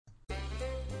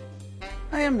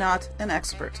I am not an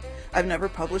expert. I've never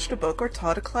published a book or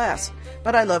taught a class,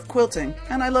 but I love quilting,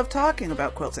 and I love talking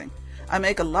about quilting. I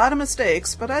make a lot of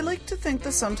mistakes, but I like to think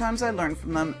that sometimes I learn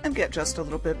from them and get just a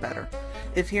little bit better.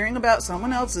 If hearing about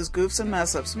someone else's goofs and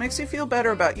mess-ups makes you feel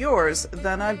better about yours,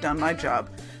 then I've done my job.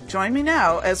 Join me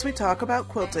now as we talk about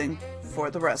quilting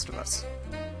for the rest of us.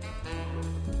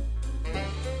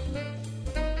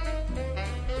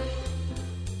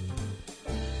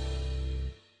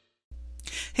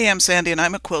 Hey, I'm Sandy and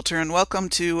I'm a quilter, and welcome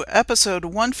to episode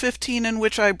 115, in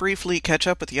which I briefly catch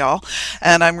up with y'all.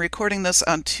 And I'm recording this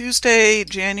on Tuesday,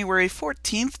 January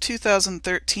 14th,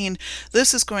 2013.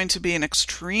 This is going to be an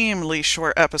extremely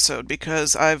short episode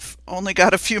because I've only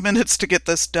got a few minutes to get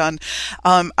this done.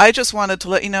 I just wanted to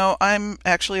let you know I'm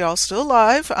actually all still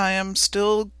alive. I am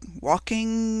still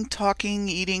walking, talking,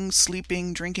 eating,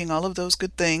 sleeping, drinking, all of those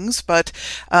good things, but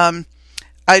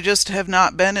I just have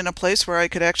not been in a place where I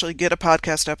could actually get a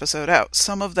podcast episode out.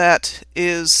 Some of that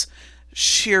is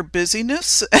sheer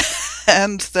busyness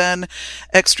and then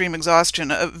extreme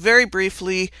exhaustion. Very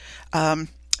briefly,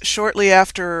 shortly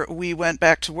after we went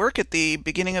back to work at the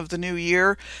beginning of the new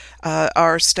year,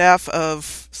 our staff of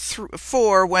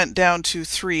 4 went down to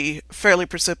 3 fairly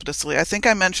precipitously. I think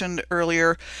I mentioned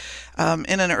earlier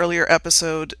in an earlier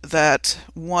episode that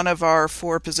one of our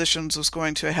 4 positions was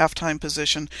going to a half-time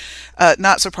position.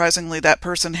 Not surprisingly, that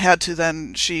person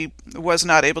she was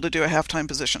not able to do a half-time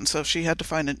position, so she had to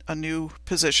find a new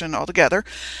position altogether.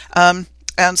 And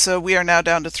so we are now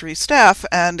down to 3 staff,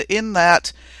 and in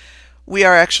that, we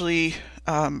are actually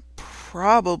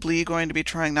probably going to be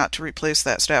trying not to replace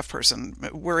that staff person.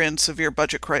 We're in severe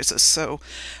budget crisis, so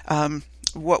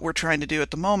what we're trying to do at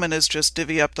the moment is just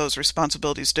divvy up those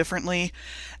responsibilities differently.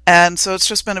 And so it's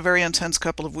just been a very intense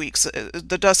couple of weeks.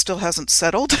 The dust still hasn't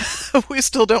settled. We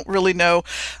still don't really know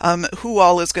who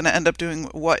all is going to end up doing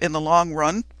what in the long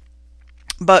run.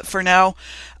 But for now,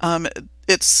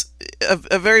 it's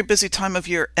a very busy time of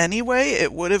year anyway.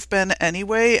 It would have been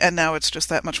anyway, and now it's just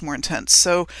that much more intense.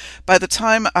 So by the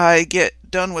time I get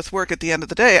done with work at the end of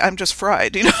the day, I'm just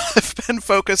fried. I've been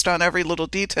focused on every little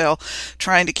detail,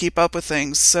 trying to keep up with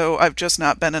things. So I've just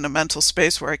not been in a mental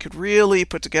space where I could really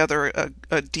put together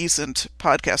a decent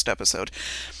podcast episode.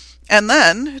 And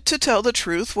then, to tell the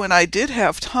truth, when I did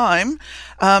have time,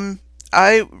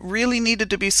 I really needed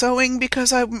to be sewing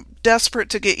because I'm desperate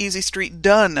to get Easy Street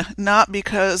done, not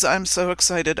because I'm so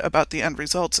excited about the end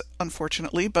results,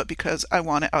 unfortunately, but because I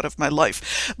want it out of my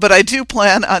life. But I do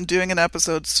plan on doing an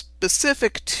episode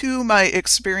specific to my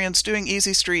experience doing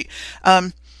Easy Street.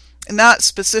 Not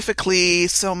specifically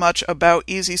so much about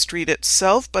Easy Street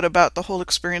itself, but about the whole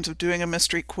experience of doing a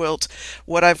mystery quilt,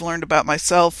 what I've learned about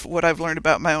myself, what I've learned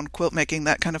about my own quilt making,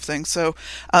 that kind of thing. So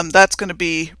that's going to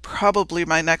be probably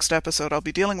my next episode. I'll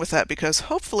be dealing with that because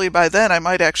hopefully by then I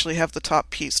might actually have the top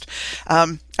pieced.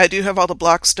 I do have all the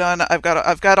blocks done. I've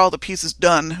got all the pieces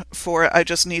done for it. I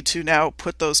just need to now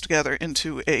put those together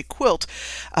into a quilt.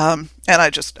 And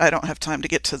I don't have time to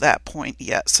get to that point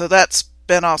yet. So that's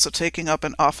been also taking up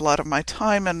an awful lot of my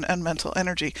time and mental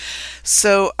energy.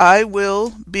 So I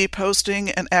will be posting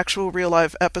an actual real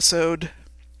live episode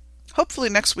hopefully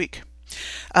next week.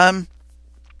 The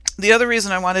other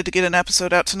reason I wanted to get an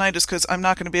episode out tonight is because I'm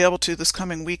not going to be able to this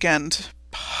coming weekend,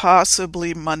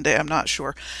 possibly Monday, I'm not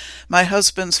sure. My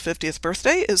husband's 50th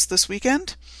birthday is this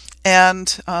weekend,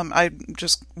 and I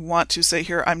just want to say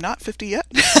here, I'm not 50 yet.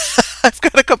 I've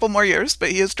got a couple more years, but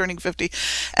he is turning 50.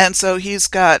 And so he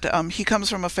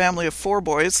comes from a family of 4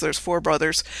 boys. There's 4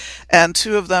 brothers, and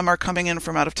 2 of them are coming in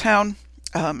from out of town,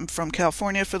 from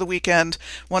California for the weekend.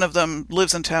 One of them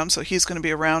lives in town, so he's going to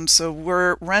be around. So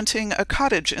we're renting a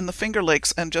cottage in the Finger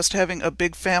Lakes and just having a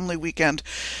big family weekend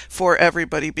for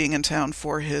everybody being in town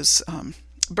for his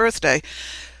birthday.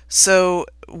 So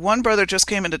one brother just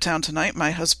came into town tonight.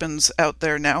 My husband's out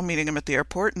there now, meeting him at the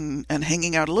airport and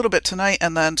hanging out a little bit tonight.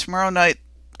 And then tomorrow night,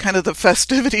 kind of the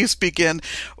festivities begin.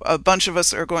 A bunch of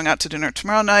us are going out to dinner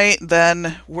tomorrow night.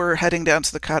 Then we're heading down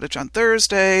to the cottage on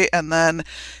Thursday. And then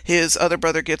his other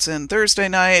brother gets in Thursday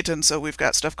night. And so we've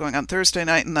got stuff going on Thursday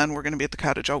night. And then we're going to be at the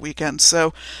cottage all weekend.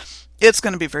 So it's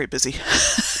going to be very busy.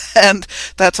 And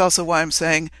that's also why I'm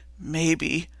saying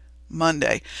maybe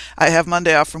Monday. I have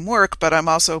Monday off from work, but I'm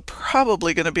also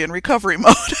probably going to be in recovery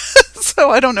mode.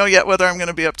 So I don't know yet whether I'm going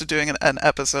to be up to doing an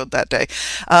episode that day.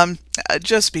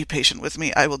 Just be patient with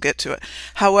me. I will get to it.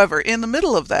 However, in the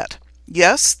middle of that,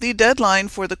 yes, the deadline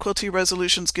for the Quilty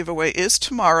Resolutions Giveaway is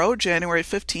tomorrow, January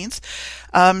 15th.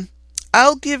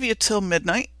 I'll give you till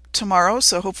midnight tomorrow,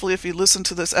 so hopefully if you listen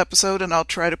to this episode, and I'll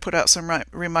try to put out some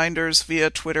reminders via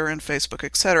Twitter and Facebook,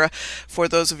 etc., for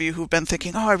those of you who've been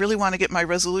thinking, oh, I really want to get my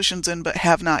resolutions in but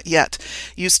have not yet.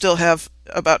 You still have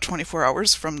about 24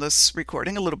 hours from this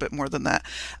recording, a little bit more than that.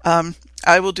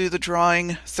 I will do the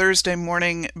drawing Thursday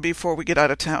morning before we get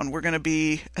out of town. We're going to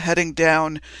be heading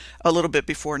down a little bit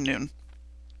before noon.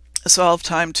 So I'll have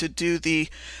time to do the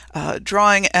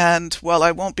drawing, and while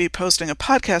I won't be posting a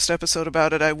podcast episode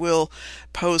about it, I will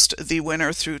post the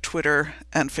winner through Twitter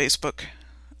and Facebook.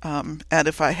 And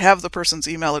if I have the person's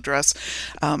email address,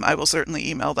 I will certainly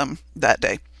email them that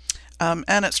day.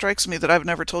 And it strikes me that I've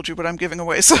never told you what I'm giving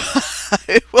away, so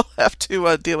I will have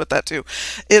to deal with that too.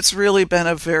 It's really been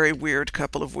a very weird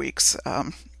couple of weeks,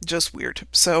 just weird.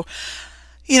 So,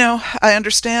 I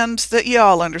understand that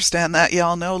y'all understand that.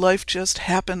 Y'all know life just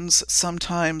happens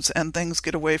sometimes and things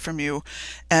get away from you,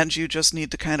 and you just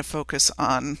need to kind of focus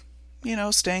on,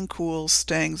 staying cool,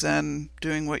 staying zen,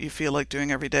 doing what you feel like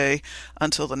doing every day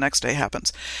until the next day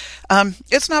happens.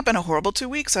 It's not been a horrible 2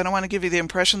 weeks. I don't want to give you the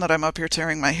impression that I'm up here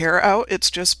tearing my hair out.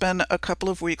 It's just been a couple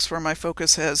of weeks where my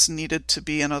focus has needed to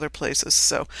be in other places.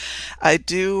 So I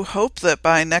do hope that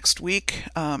by next week,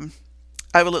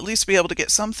 I will at least be able to get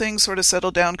some things sort of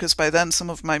settled down, because by then some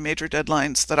of my major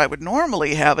deadlines that I would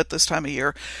normally have at this time of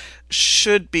year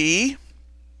should be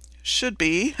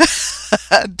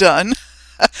done.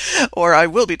 Or I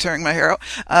will be tearing my hair out.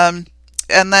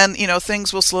 And then,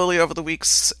 things will slowly over the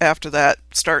weeks after that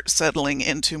start settling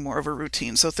into more of a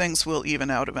routine. So things will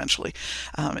even out eventually.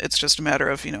 It's just a matter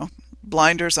of,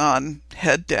 blinders on,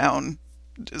 head down,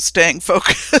 staying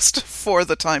focused for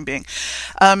the time being.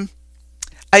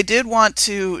 I did want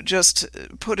to just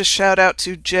put a shout out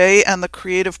to Jay and the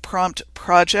Creative Prompt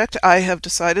Project. I have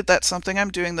decided that's something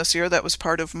I'm doing this year. That was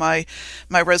part of my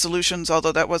resolutions,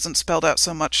 although that wasn't spelled out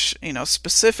so much,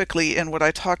 specifically in what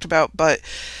I talked about, but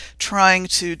trying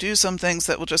to do some things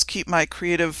that will just keep my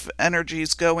creative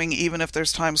energies going, even if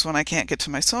there's times when I can't get to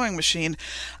my sewing machine.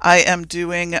 I am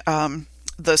doing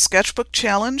the Sketchbook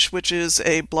Challenge, which is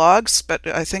a blog, but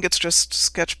I think it's just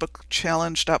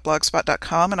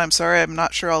sketchbookchallenge.blogspot.com, and I'm sorry, I'm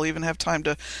not sure I'll even have time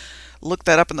to look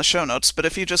that up in the show notes, but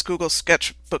if you just Google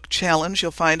Sketchbook Challenge,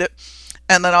 you'll find it.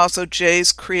 And then also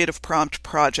Jay's Creative Prompt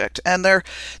Project. And they're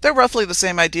roughly the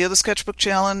same idea, the Sketchbook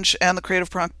Challenge and the Creative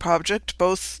Prompt Project.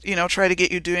 Both, try to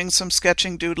get you doing some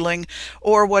sketching, doodling,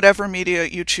 or whatever media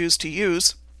you choose to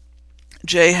use.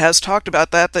 Jay has talked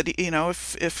about that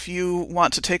if you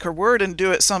want to take her word and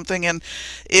do it something in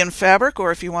fabric,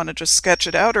 or if you want to just sketch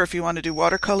it out, or if you want to do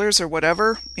watercolors or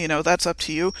whatever, that's up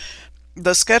to you.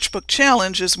 The Sketchbook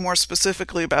Challenge is more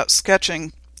specifically about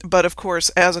sketching, but of course,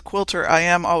 as a quilter, I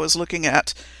am always looking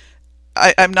at,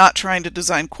 I'm not trying to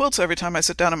design quilts every time I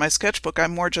sit down in my sketchbook.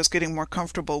 I'm more just getting more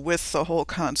comfortable with the whole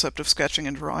concept of sketching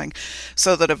and drawing,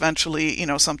 so that eventually,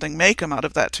 something may come out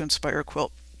of that to inspire a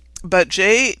quilt. But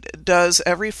Jay does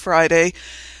every Friday,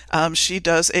 she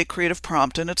does a creative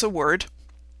prompt, and it's a word.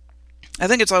 I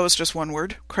think it's always just one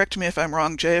word. Correct me if I'm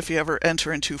wrong, Jay, if you ever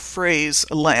enter into phrase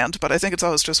land, but I think it's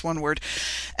always just one word.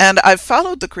 And I've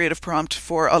followed the creative prompt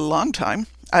for a long time.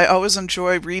 I always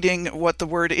enjoy reading what the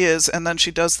word is, and then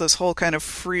she does this whole kind of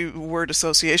free word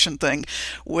association thing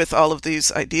with all of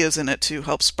these ideas in it to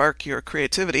help spark your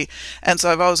creativity. And so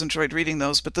I've always enjoyed reading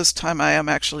those, but this time I am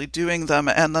actually doing them.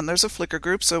 And then there's a Flickr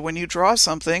group, so when you draw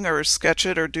something or sketch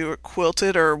it or do it, quilt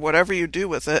it, or whatever you do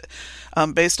with it,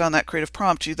 based on that creative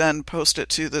prompt, you then post it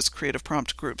to this creative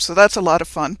prompt group. So that's a lot of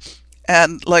fun.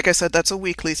 And like I said, that's a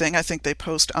weekly thing. I think they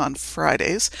post on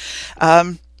Fridays.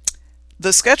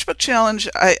 The Sketchbook Challenge,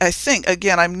 I think,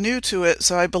 again, I'm new to it,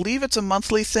 so I believe it's a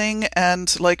monthly thing,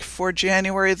 and like for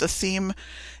January, the theme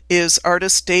is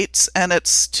artist dates, and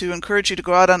it's to encourage you to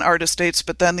go out on artist dates,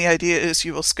 but then the idea is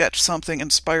you will sketch something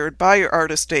inspired by your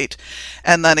artist date,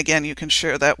 and then again, you can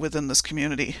share that within this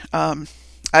community. I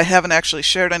haven't actually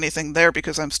shared anything there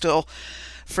because I'm still,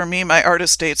 for me, my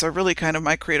artist dates are really kind of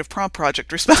my creative prompt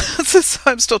project responses, so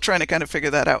I'm still trying to kind of figure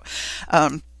that out.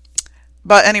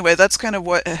 But anyway, that's kind of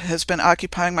what has been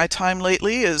occupying my time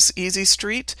lately, is Easy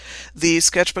Street, the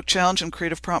Sketchbook Challenge and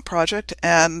Creative Prompt Project,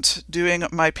 and doing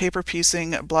my paper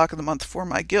piecing block of the month for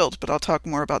my guild. But I'll talk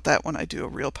more about that when I do a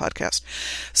real podcast.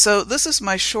 So this is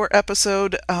my short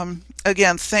episode.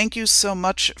 Again, thank you so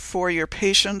much for your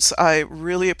patience. I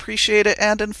really appreciate it.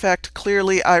 And in fact,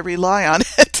 clearly I rely on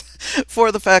it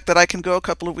for the fact that I can go a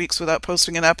couple of weeks without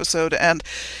posting an episode, and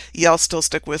y'all still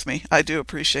stick with me. I do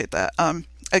appreciate that.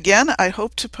 Again, I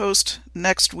hope to post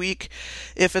next week.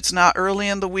 If it's not early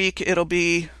in the week, it'll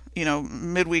be,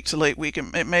 midweek to late week.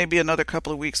 It may be another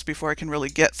couple of weeks before I can really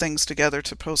get things together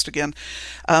to post again.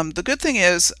 The good thing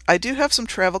is I do have some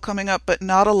travel coming up, but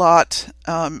not a lot,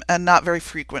 and not very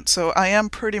frequent. So I am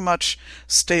pretty much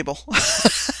stable,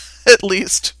 at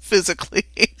least physically,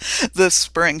 this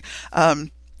spring.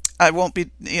 I won't be,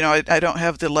 I don't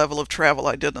have the level of travel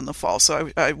I did in the fall,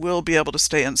 so I will be able to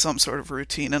stay in some sort of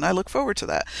routine, and I look forward to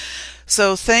that.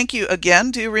 So thank you again.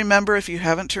 Do remember, if you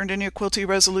haven't turned in your Quilty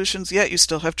resolutions yet, you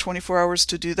still have 24 hours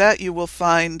to do that. You will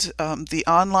find the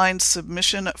online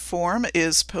submission form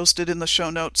is posted in the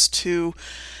show notes to,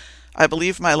 I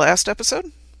believe, my last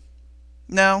episode.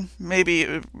 No,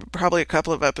 maybe probably a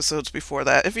couple of episodes before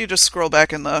that. If you just scroll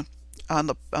back on the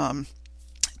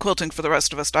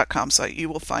quiltingfortherestofus.com site, you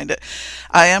will find it.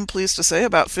 I am pleased to say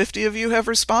about 50 of you have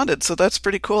responded, so that's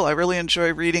pretty cool. I really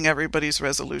enjoy reading everybody's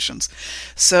resolutions.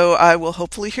 So I will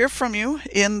hopefully hear from you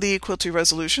in the Quilty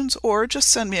resolutions, or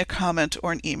just send me a comment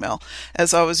or an email.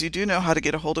 As always, you do know how to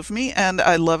get a hold of me, and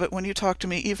I love it when you talk to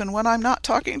me even when I'm not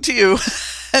talking to you.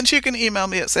 And you can email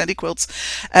me at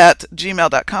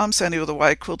sandyquilts@gmail.com, Sandy with a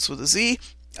Y, quilts with a Z.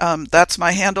 That's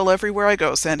my handle everywhere I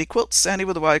go, Sandy Quilts, Sandy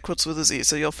with a Y, quilts with a Z.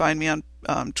 So you'll find me on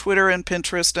Twitter and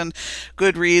Pinterest and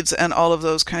Goodreads and all of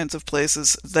those kinds of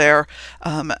places there.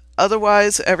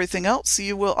 Otherwise, everything else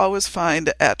you will always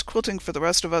find at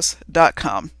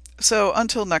quiltingfortherestofus.com. So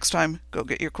until next time, go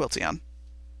get your quilty on.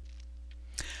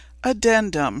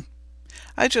 Addendum.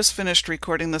 I just finished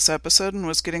recording this episode and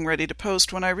was getting ready to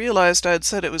post when I realized I had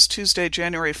said it was Tuesday,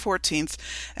 January 14th,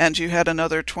 and you had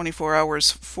another 24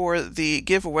 hours for the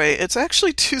giveaway. It's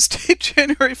actually Tuesday,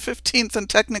 January 15th, and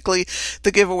technically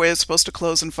the giveaway is supposed to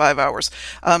close in 5 hours.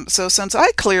 So since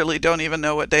I clearly don't even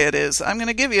know what day it is, I'm going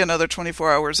to give you another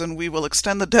 24 hours, and we will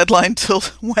extend the deadline till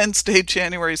Wednesday,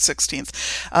 January 16th.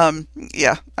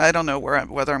 Yeah, I don't know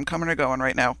whether I'm coming or going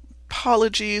right now.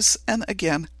 Apologies, and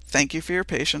again, thank you for your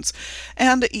patience.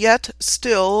 And yet,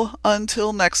 still,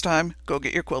 until next time, go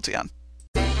get your quilty on.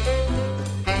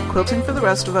 Quilting for the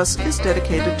Rest of Us is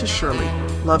dedicated to Shirley.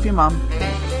 Love you, Mom.